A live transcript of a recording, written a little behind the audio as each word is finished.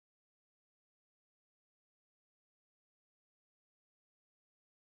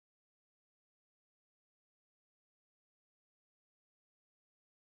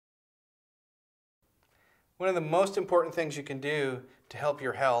One of the most important things you can do to help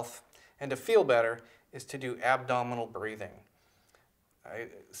your health and to feel better is to do abdominal breathing. I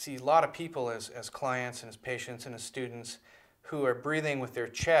see a lot of people as clients and as patients and as students who are breathing with their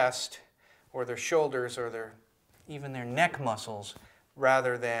chest or their shoulders or even their neck muscles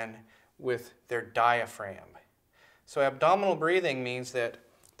rather than with their diaphragm. So abdominal breathing means that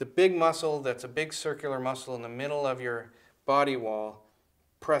the big muscle that's a big circular muscle in the middle of your body wall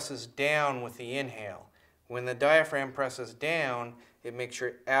presses down with the inhale. When the diaphragm presses down, it makes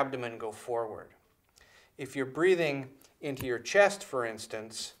your abdomen go forward. If you're breathing into your chest, for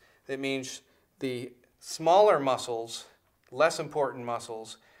instance, that means the smaller muscles, less important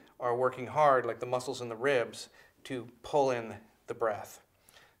muscles, are working hard, like the muscles in the ribs, to pull in the breath.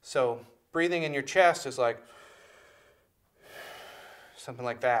 So breathing in your chest is like something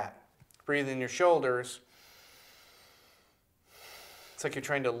like that. Breathing in your shoulders, it's like you're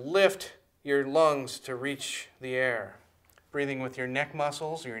trying to lift your lungs to reach the air. Breathing with your neck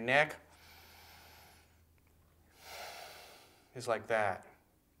muscles, your neck, is like that.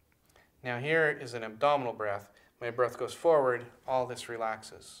 Now here is an abdominal breath. My breath goes forward, all this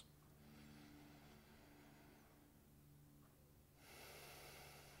relaxes.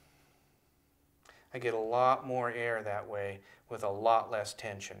 I get a lot more air that way with a lot less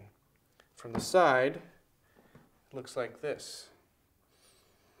tension. From the side, it looks like this.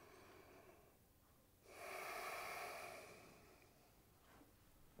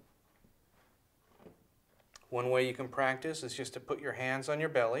 One way you can practice is just to put your hands on your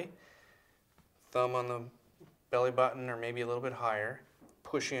belly, thumb on the belly button or maybe a little bit higher,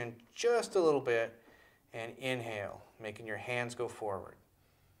 push in just a little bit, and inhale, making your hands go forward.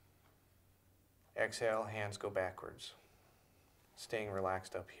 Exhale, hands go backwards, staying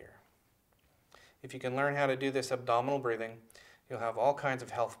relaxed up here. If you can learn how to do this abdominal breathing, you'll have all kinds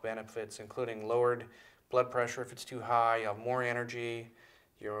of health benefits, including lowered blood pressure if it's too high, you'll have more energy,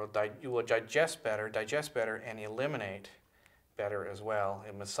 you will digest better, and eliminate better as well.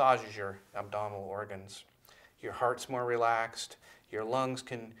 It massages your abdominal organs. Your heart's more relaxed. Your lungs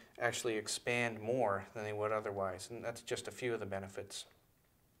can actually expand more than they would otherwise, and that's just a few of the benefits.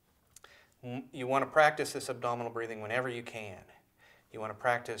 You want to practice this abdominal breathing whenever you can. You want to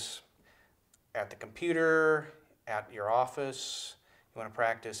practice at the computer, at your office. You want to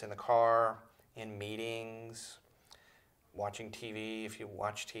practice in the car, in meetings, watching TV if you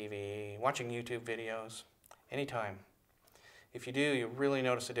watch TV, watching YouTube videos, anytime. If you do, you really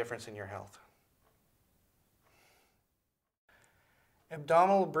notice a difference in your health.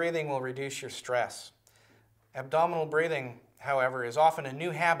 Abdominal breathing will reduce your stress. Abdominal breathing, however, is often a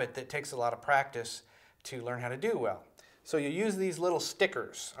new habit that takes a lot of practice to learn how to do well. So you use these little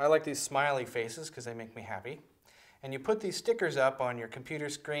stickers. I like these smiley faces because they make me happy. And you put these stickers up on your computer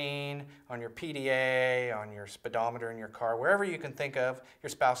screen, on your PDA, on your speedometer in your car, wherever you can think of, your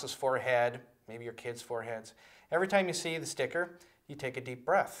spouse's forehead, maybe your kids' foreheads. Every time you see the sticker, you take a deep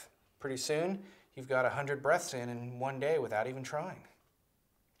breath. Pretty soon, you've got 100 breaths in one day without even trying.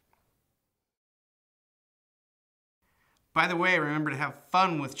 By the way, remember to have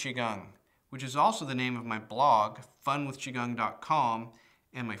fun with Qigong, which is also the name of my blog, funwithqigong.com,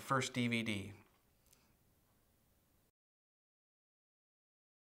 and my first DVD.